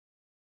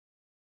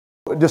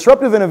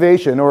Disruptive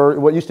innovation, or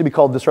what used to be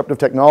called disruptive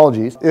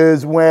technologies,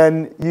 is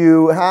when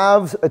you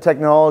have a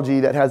technology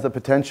that has the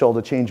potential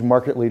to change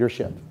market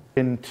leadership.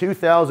 In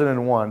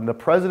 2001, the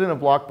president of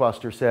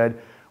Blockbuster said,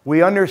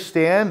 "We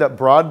understand that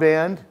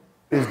broadband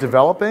is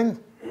developing,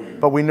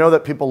 but we know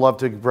that people love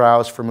to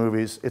browse for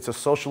movies. It's a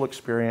social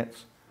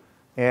experience,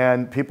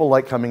 and people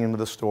like coming into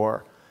the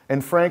store.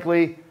 And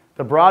frankly,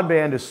 the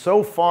broadband is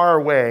so far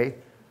away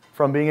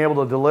from being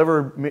able to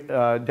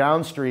deliver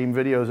downstream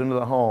videos into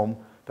the home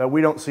that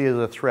we don't see it as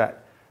a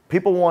threat.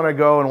 People want to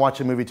go and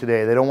watch a movie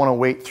today. They don't want to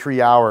wait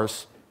 3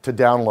 hours to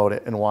download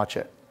it and watch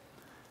it."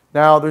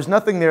 Now, there's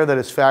nothing there that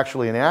is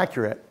factually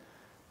inaccurate,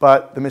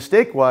 but the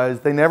mistake was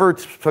they never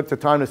took the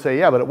time to say,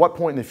 yeah, but at what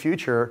point in the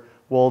future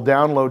will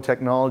download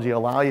technology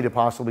allow you to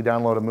possibly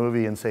download a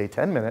movie in, say,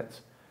 10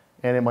 minutes,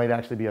 and it might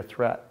actually be a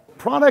threat.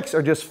 Products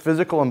are just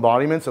physical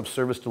embodiments of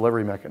service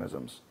delivery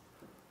mechanisms,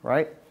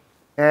 right?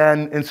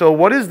 And so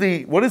what is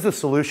the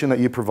solution that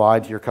you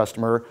provide to your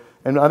customer?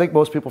 And I think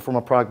most people from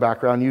a product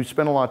background, you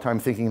spend a lot of time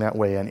thinking that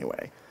way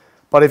anyway.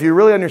 But if you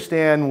really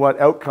understand what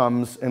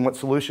outcomes and what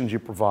solutions you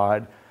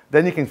provide,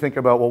 then you can think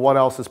about, well, what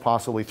else is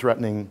possibly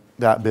threatening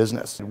that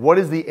business? What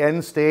is the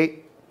end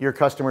state your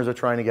customers are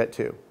trying to get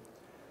to?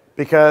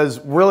 Because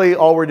really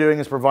all we're doing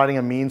is providing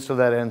a means to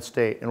that end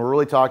state. And we're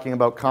really talking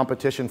about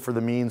competition for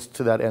the means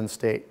to that end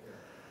state.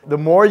 The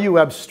more you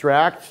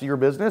abstract your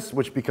business,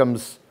 which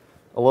becomes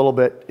a little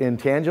bit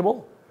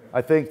intangible,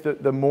 I think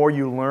that the more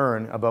you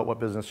learn about what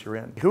business you're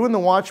in. Who in the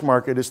watch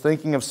market is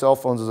thinking of cell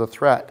phones as a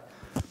threat?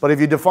 But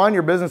if you define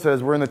your business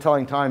as we're in the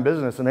telling time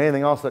business, and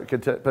anything else that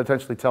could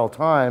potentially tell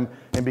time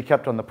and be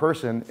kept on the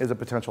person is a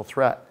potential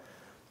threat.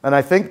 And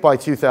I think by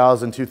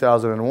 2000,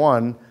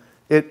 2001,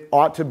 it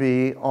ought to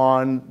be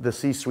on the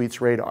C-suite's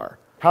radar.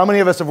 How many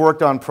of us have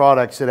worked on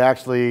products that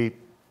actually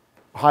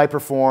high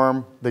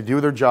perform, they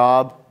do their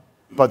job,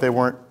 but they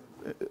weren't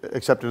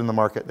accepted in the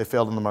market, they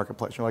failed in the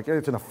marketplace? You're like, hey,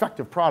 it's an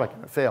effective product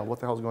and it failed. What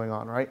the hell's going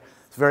on, right?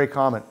 It's very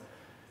common.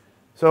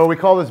 So we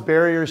call this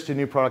barriers to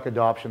new product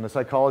adoption, the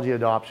psychology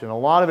adoption. A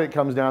lot of it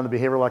comes down to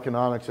behavioral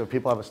economics, so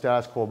people have a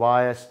status quo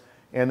bias,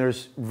 and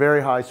there's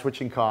very high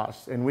switching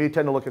costs. And we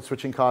tend to look at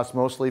switching costs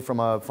mostly from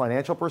a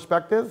financial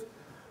perspective,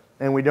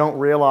 and we don't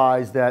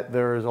realize that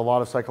there's a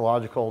lot of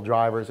psychological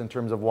drivers in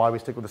terms of why we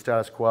stick with the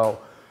status quo.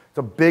 It's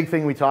a big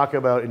thing we talk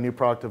about in new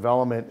product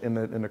development in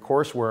the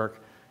coursework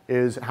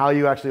is how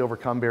you actually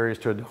overcome barriers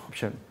to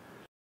adoption.